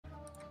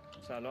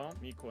سلام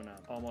میکنم.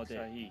 آماده.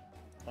 صحیح.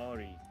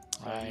 آری.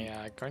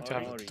 I'm going to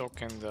have a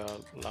dock in the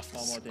left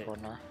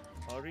corner.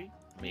 آری.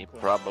 Me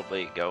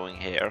probably going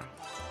here.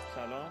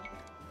 سلام.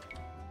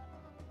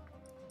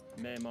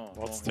 معمار.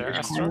 What's there,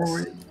 Just Astrox?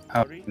 forward.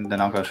 Oh,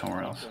 then I'll go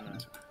somewhere else.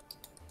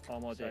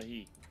 آماده.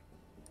 صحیح.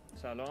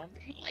 سلام.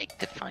 I'd like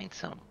to find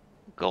some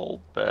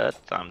gold, but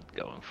I'm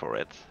going for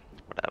it.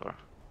 Whatever.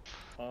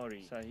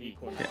 آری. صحیح.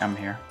 Okay, I'm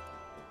here.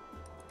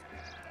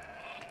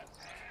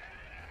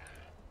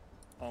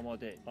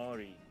 آماده.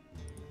 آری.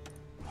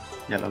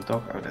 Yellow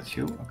dog. Oh, that's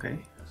you. Okay.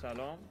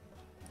 سلام.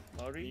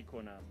 آری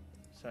میکنم.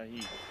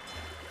 صحیح.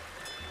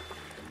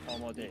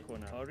 آماده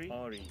کنم. آری.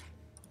 آری.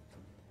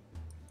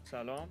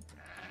 سلام.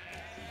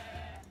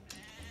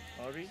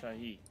 آری.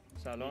 صحیح.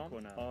 سلام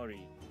کنم.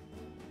 آری.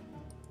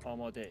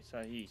 آماده.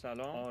 صحیح.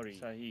 سلام. آری.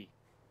 صحیح.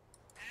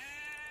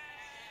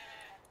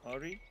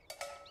 آری.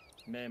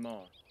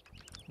 معمار.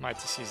 My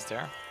TC is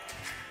there.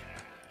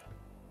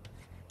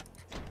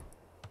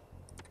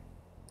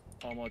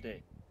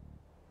 آماده.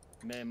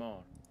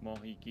 معمار.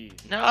 ماهیگیر.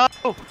 No!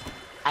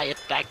 I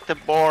attacked the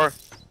boar.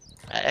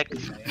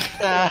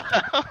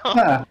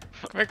 Ah,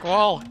 Quick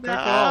wall!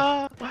 Quick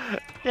wall!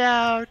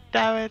 No,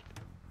 damn it.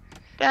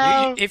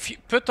 No. If you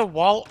put a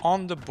wall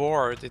on the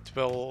board, it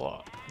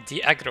will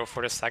de-aggro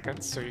for a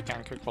second, so you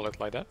can quick wall it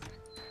like that.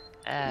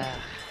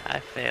 I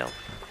failed.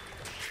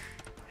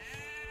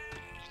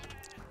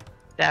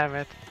 Damn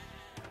it.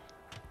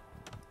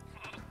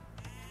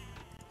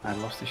 I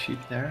lost the sheep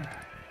there.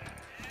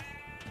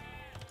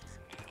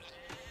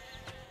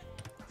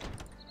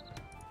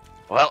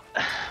 Well,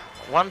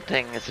 one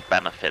thing is a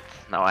benefit.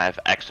 Now I have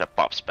extra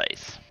pop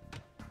space.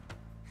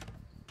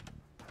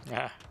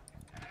 Yeah.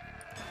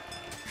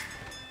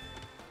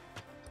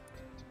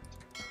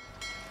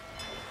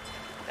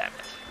 Damn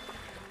it.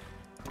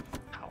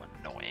 How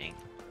annoying.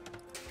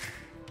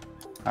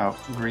 Oh,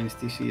 green's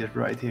TC is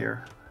right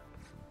here.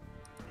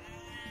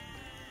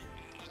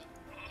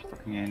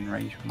 Fucking in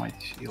range of my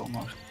TC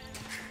almost.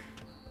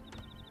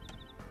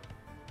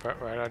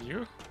 Where are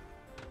you?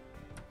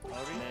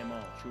 آری.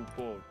 معمار. چوب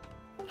برد.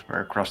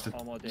 We're across the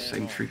آماده.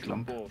 same tree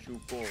clump.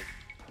 چوب برد.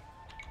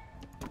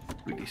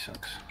 Really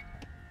sucks.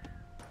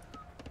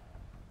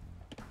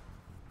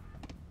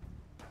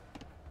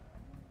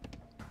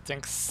 I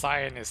think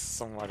Cyan is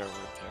somewhere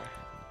over there.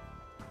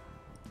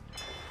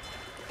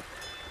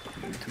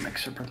 We need to make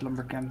separate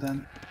lumber camp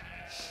then.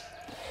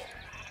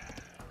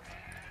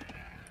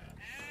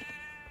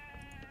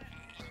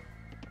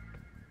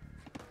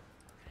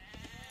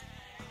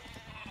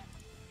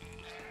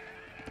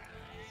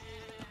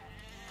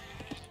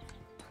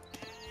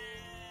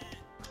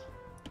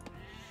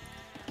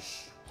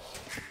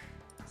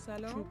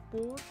 سلام.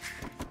 برد.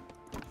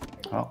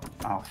 Well,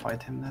 I'll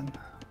fight him then.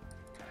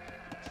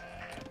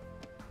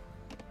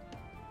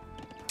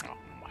 Oh,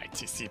 my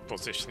TC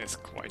position is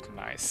quite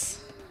nice.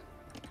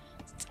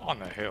 It's on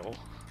a hill.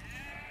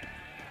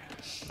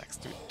 Next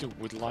to two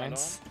wood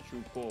lines. سلام.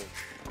 چوب برد.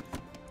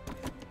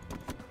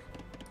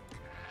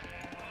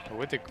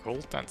 With a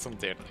gold and some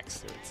deer next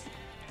to it.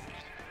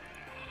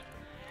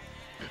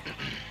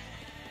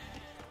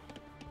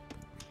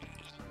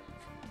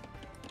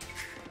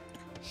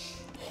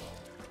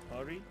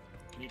 آری.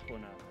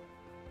 میکنم.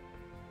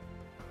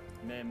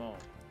 معمار.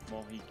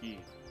 ماهیگیر.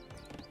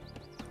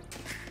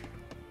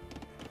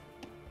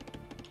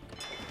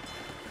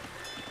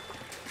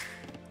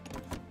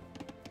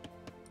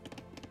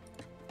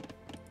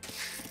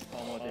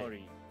 آماده.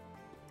 آری.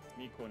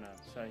 میکنم.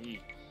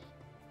 صحیح.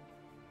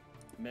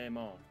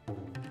 معمار.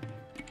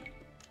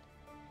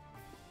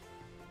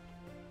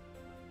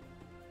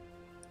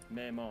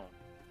 معمار.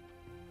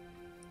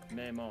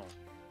 معمار.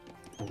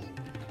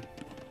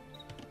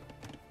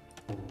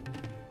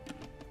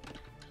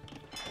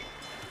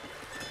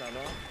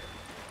 سلام.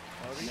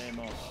 آری.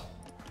 معمار.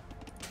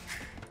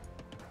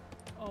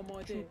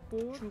 آماده.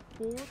 چوب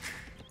برد.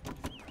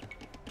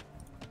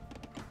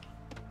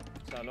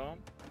 سلام.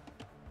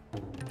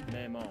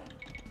 معمار.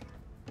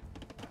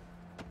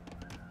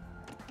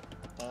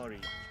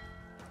 آری.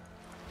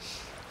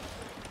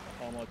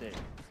 آماده.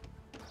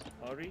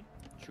 آری.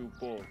 چوب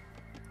برد.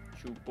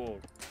 چوب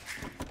برد.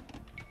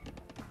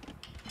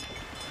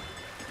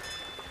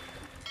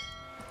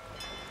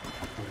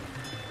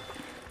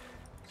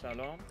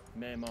 سلام.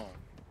 معمار.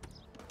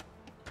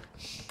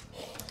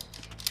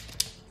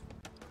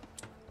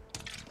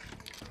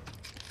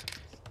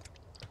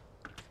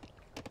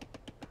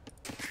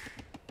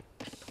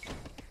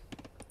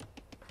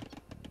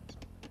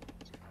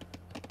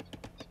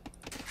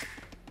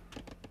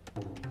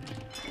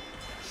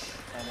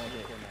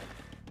 آماده کنم.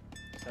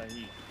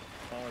 صحیح.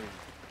 آری.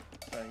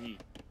 صحیح.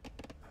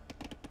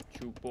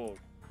 چوب برد.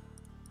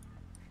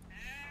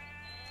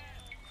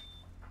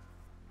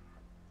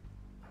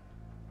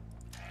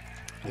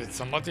 Did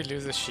somebody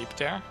lose a sheep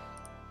there?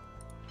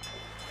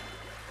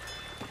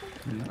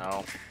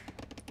 No.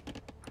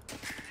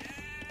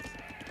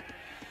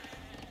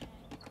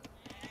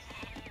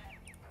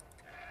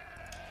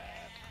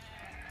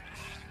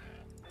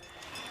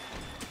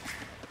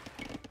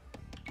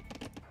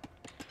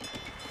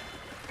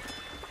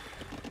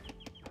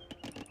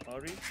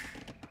 آری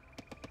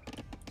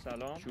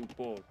سلام چوب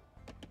بر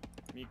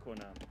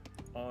میکنم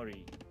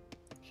آری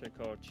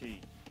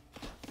شکارچی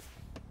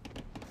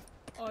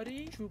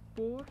آری چوب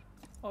بر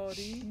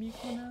آری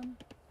میکنم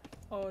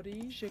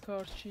آری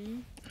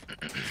شکارچی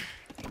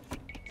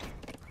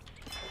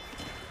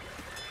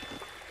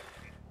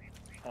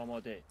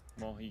آماده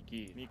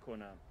ماهیگیر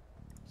میکنم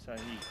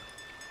صحیح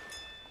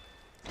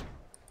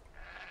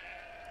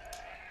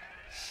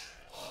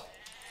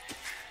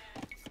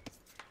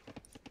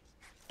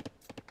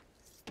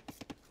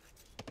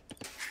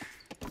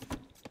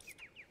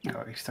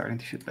Oh, he's starting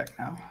to shoot back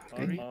now.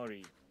 آری Okay.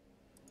 آری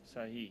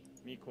صحیح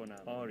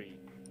میکنم آری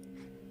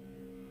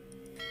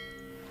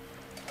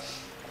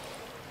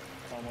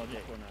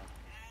آماده کنم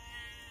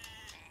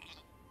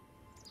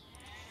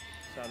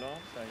سلام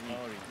صحیح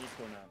آری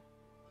میکنم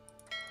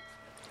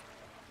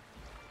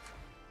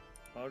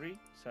آری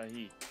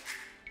صحیح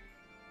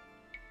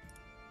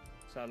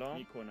سلام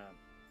میکنم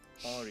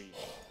آری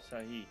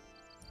صحیح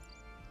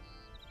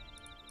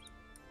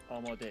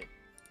آماده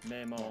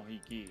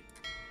ماهیگیر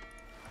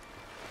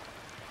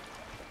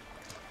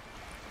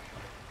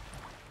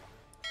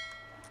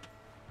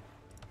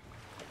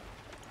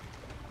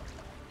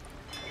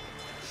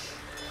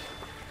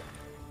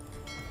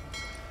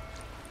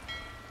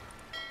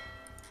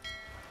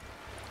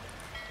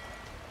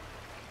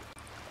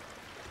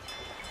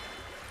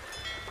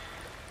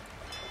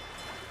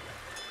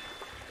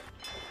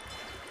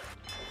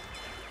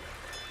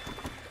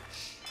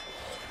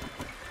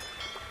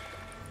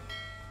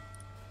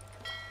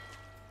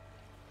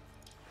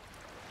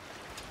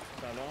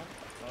سلام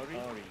آری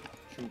آری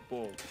چوب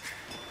بر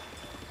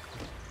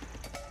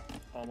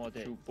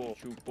آماده چوب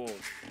بر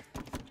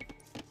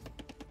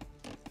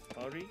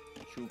آری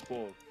چوب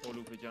بر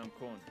علوف جمع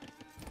کن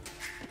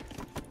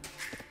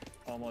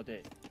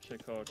آماده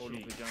شکارچی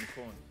علوف جمع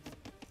کن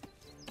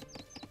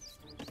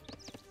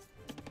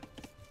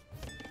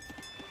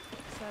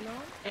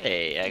سلام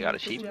Hey, I got a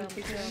sheep.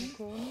 جمع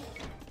کن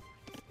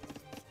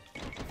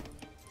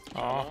Oh,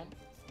 سلام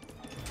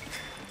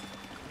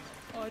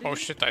آری oh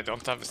shit, I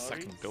don't have a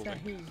second building.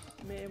 صحیح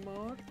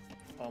معمار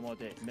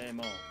آماده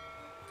معمار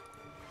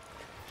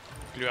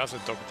Blue has a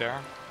dog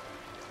there.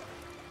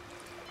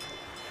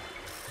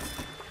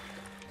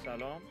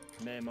 سلام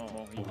معمار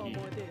ماهیگیر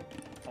آماده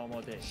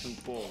آماده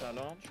چوب بر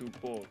سلام چوب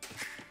بر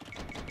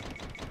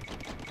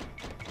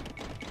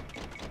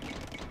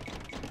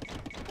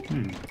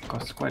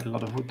Costs quite a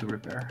lot of wood to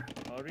repair.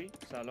 آری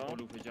سلام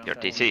علوف جمع Your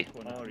صحیح TC.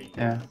 می‌کنم. آری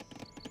Yeah.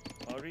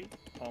 آری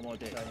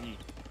آماده صحیح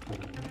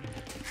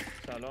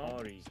سلام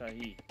آری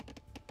صحیح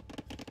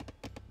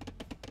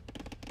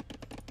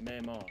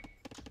معمار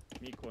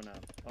میکنم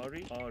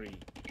آری آری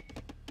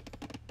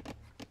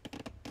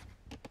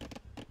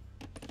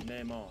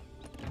معمار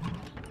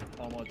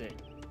آماده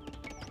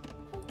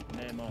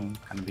معمار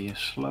Gonna be a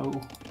slow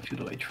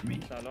feudal age for me.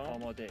 سلام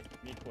آماده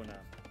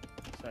میکنم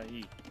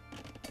صحیح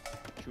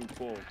چوب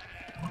بر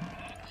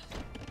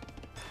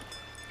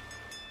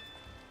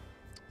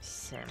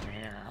Same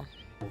here.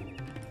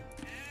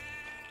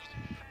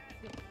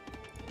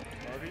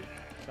 آری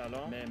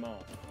سلام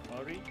معمار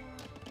آری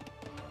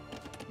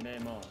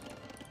معمار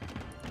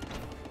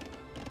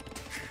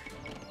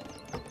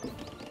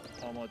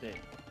آماده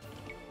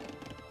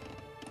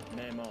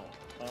معمار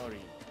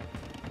آری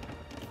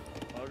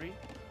آری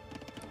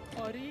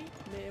آری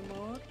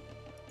معمار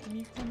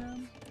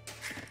میکنم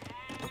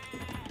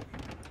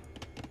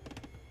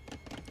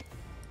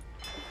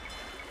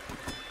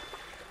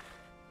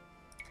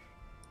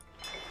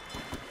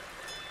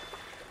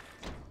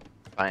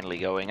Finally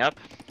going up.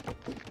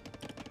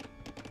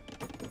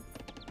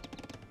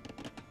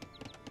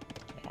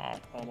 Wow,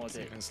 it's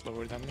آماده even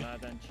slower than me.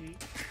 معدنچی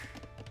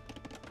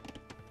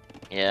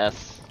Yes,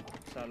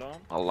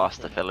 سلام I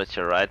lost the می‌کنم.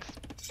 villager, right?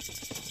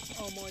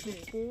 آماده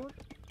بر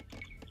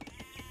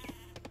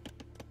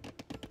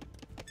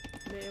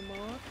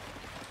معمار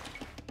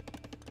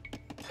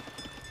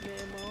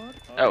معمار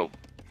آری. Oh,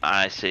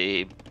 I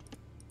see.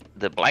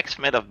 The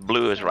blacksmith of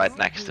blue is right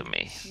next to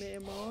me.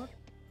 معمار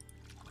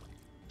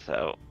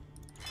So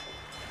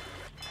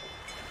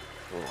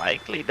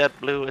likely that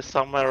blue is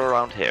somewhere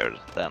around here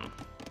then.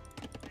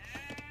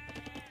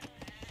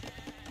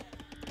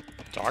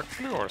 Dark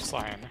blue or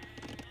cyan?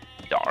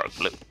 Dark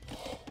blue.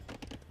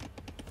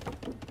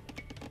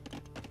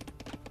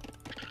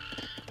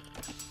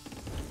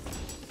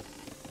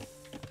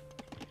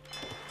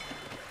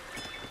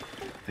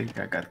 I think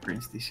I got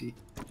Green's DC.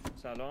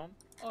 سلام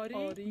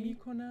آری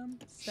میکنم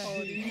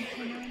آری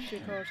میکنم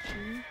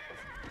شکارچی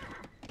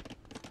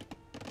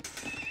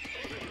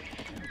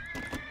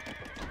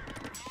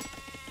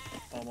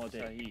آماده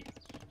صحیح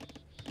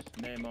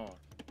معمار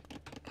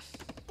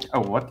Oh,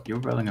 what?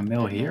 You're building a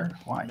mill here?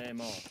 Why?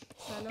 معمار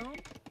سلام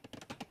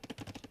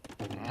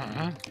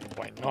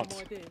Why not?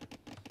 آماده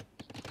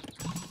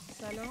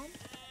سلام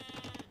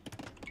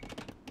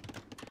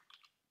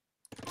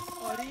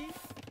آری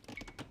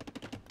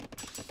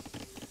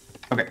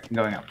Okay,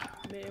 going up.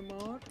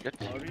 معمار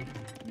Good. آری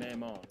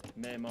معمار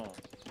معمار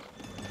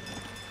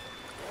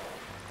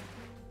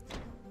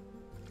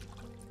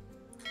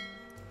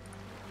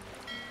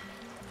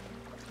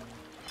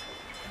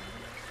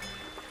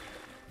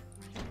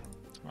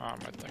I'm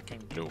attacking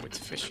blue with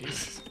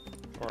fishies.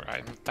 Or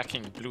I'm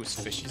attacking blue's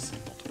fishies,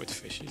 not with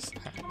fishies.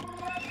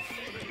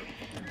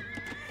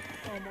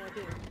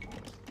 آماده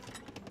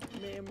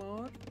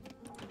معمار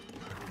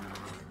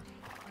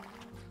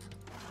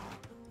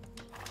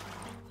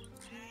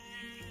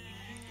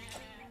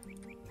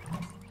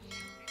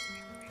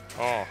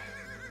Oh,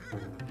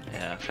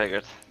 Yeah,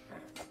 figured.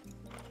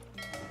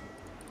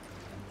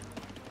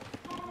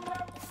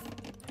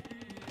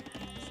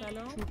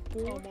 سلام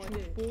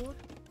آماده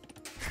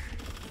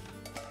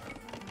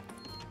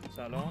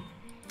سلام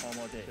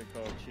آماده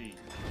شکارچی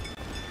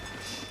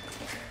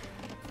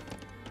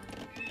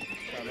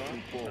سلام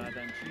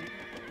معدنچی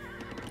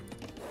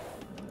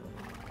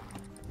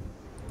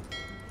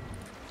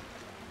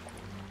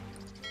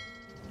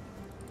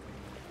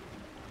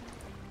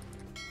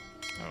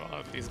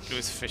well, these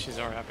blue's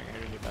fishies are having a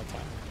really bad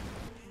time.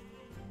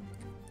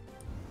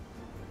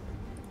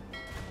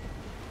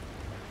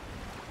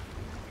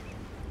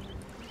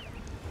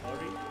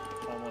 آری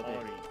آماده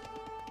آری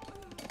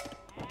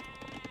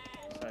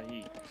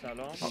صحیح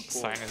سلام Oh,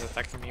 Sign is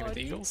attacking me with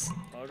eagles.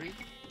 آری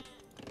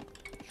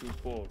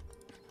شوت برد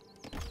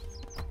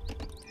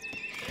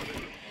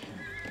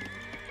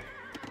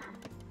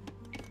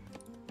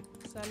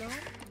سلام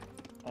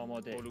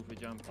آماده علوف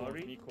جمع کن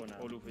آری میکنم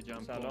علوف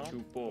جمع سلام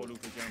چوب برد علوف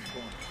جمع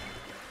کن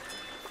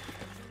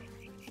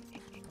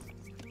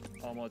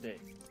آماده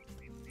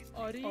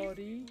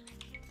آری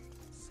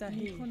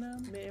صحیح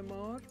کنم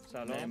معمار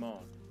سلام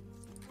معمار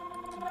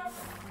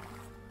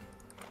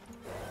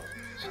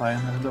Cyan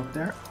has a dock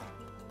there.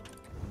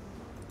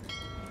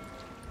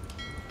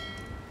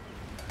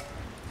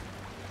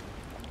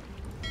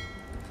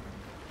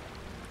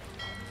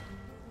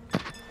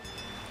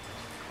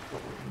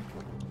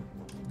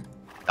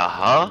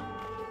 Uh-huh.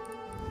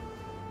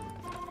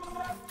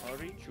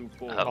 آری چوب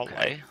برد Well, Okay.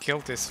 I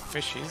killed these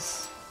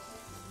fishies.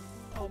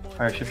 آماده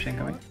Fire ships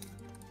incoming.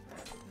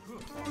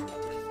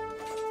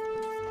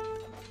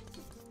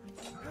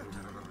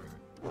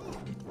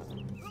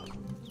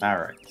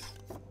 Alright.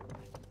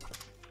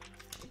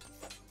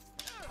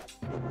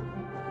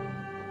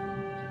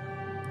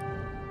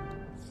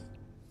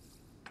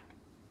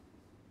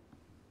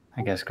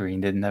 I guess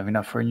green didn't have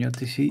enough for a new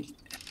TC.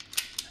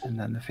 And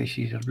then the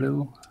fishies are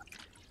blue.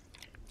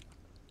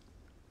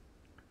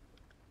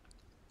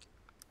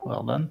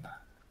 Well done.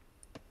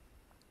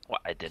 Well,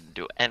 I didn't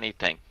do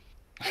anything.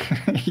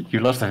 You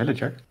lost a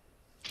villager.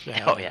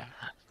 Yeah. Oh yeah.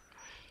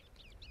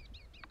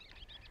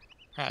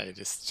 I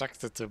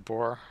distracted the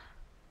boar.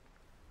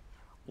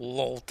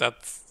 Lol,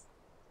 that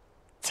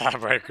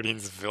time where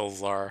green's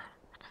vills are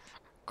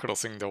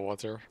crossing the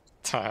water.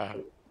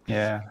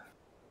 Yeah.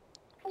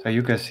 So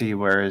you can see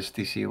where his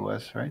TC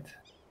was, right?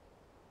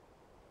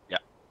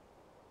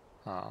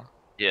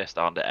 Just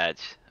on the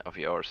edge of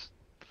yours.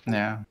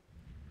 Yeah.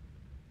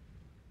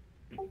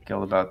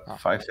 Killed about Oh.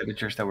 5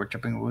 villagers that were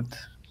chopping wood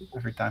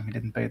every time he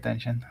didn't pay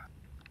attention.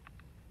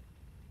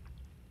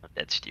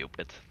 That's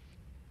stupid.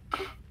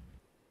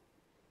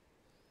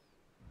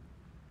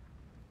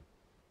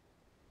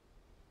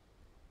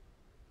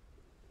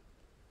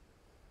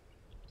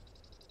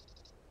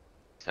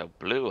 So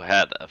blue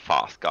had a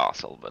fast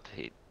castle, but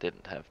he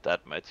didn't have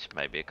that much.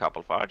 Maybe a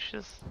couple of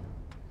arches.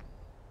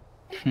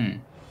 It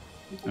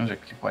was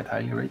actually quite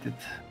highly rated.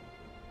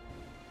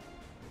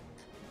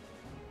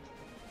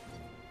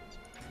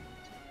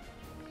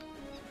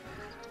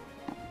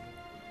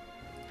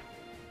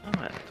 Oh,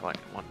 man,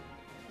 21.